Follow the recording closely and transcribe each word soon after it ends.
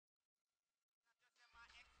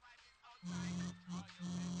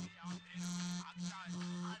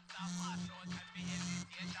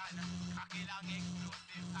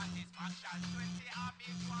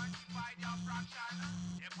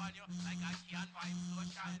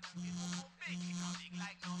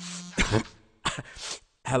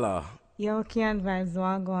Hello. Yo, Keon Vybz,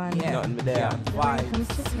 what go on? Yeah, nothing but there. Come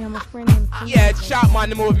sit me, I'm a friend named Keon. Yeah, Sharpman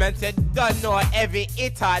the movement said, don't know every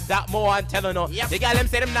hitter that more and tell no. The girl them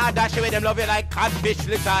say them not dash away, them love you like catfish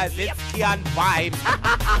litters. It's Keon Vybz.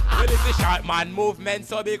 Well, it's the Sharpman movement,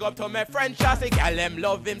 so big up to my friend Chassis. Girl them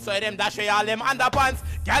love him, so them dash away all them underpants.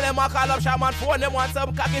 Girl them a call up Sharpman phone, them want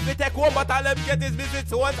some cocky fi take home, but all them get his visit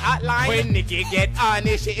to us hotline. When Nikki get on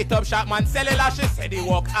it, she hit up Sharpman cellular. She said he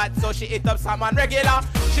walk hard, so she hit up Sharpman regular.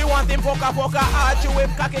 She want him poker hard, she him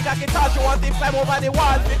cocky tall. She want him climb over the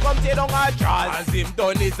wall, he come tear down her drawers. As him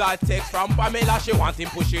done is a text from Pamela. She want him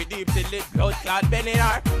push it deep till it blood clot bending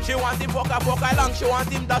her. She want him poker long. She want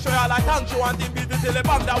him dash all her tongue. She want him beat it till the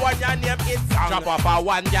bang. That one your name is song. Drop off a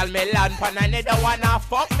one girl me land pan another one a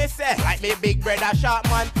fuck me say. Like me big brother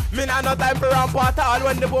Sharpman. Me nah no time for ramp at all.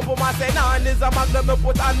 When the boom boom a say nah, and this a magnum me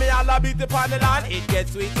put on me all a beat upon the land. It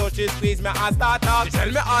gets sweet so she squeeze me and start off. She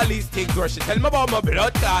tell me all these things where she tell me about my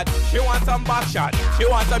blood clot. She want some back shot. She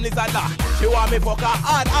want some this and that. She want me fuck her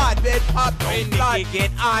hard bed pop. When Nikki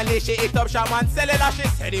get on it, she hit up Sharpman cellular. She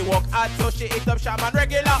said he walk hard, so she hit up Sharpman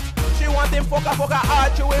regular. She want him fuck her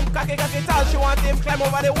hard. She him cocky tall. She want him climb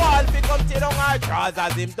over the wall. Pick up tear down her drawers.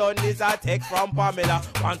 As him done this a text from Pamela.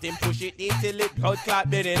 Want him push it deep till it blood clot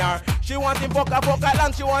bending her. She want him fuck her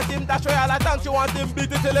long. She want him dash away all her tongue. She want him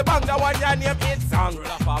beat it till the bang. That one your name is song. Roll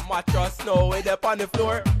up a mattress now with up on the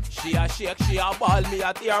floor. She a shake, she a ball, me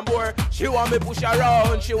a tear more. She want me push her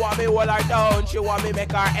around, she want me hold her down. She want me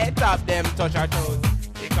make her head tap them, touch her toes.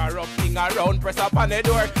 Take her up, thing around, press up on the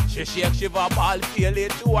door. She shake, she ball, feel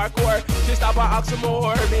it to her core. She stop and ask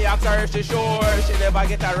more, me ask her if she sure. She never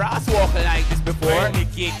get a ass walk like this before. When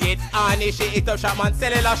Nikki get on it, she hit up Sharpman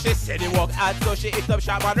cellular. She said he walk hard, so she hit up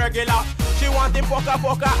Sharpman regular. She want him poker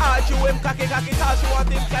hard, she him cocky tall. She want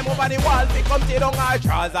him climb over the wall, he come tear down her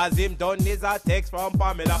drawers. As him done is a text from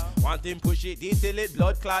Pamela. Want him push it deep till it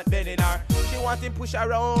blood clot bending her. She want him push her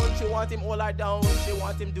around, she want him hold her down. She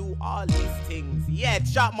want him do all these things. Yeah,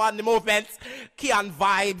 Sharpman the movements, Keon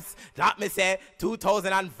Vybz. That me say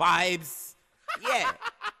 2000 and vibes. Yeah,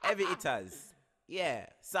 every hitters. Yeah,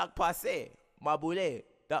 sac passe, maboule.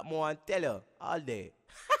 That more and tell her all day.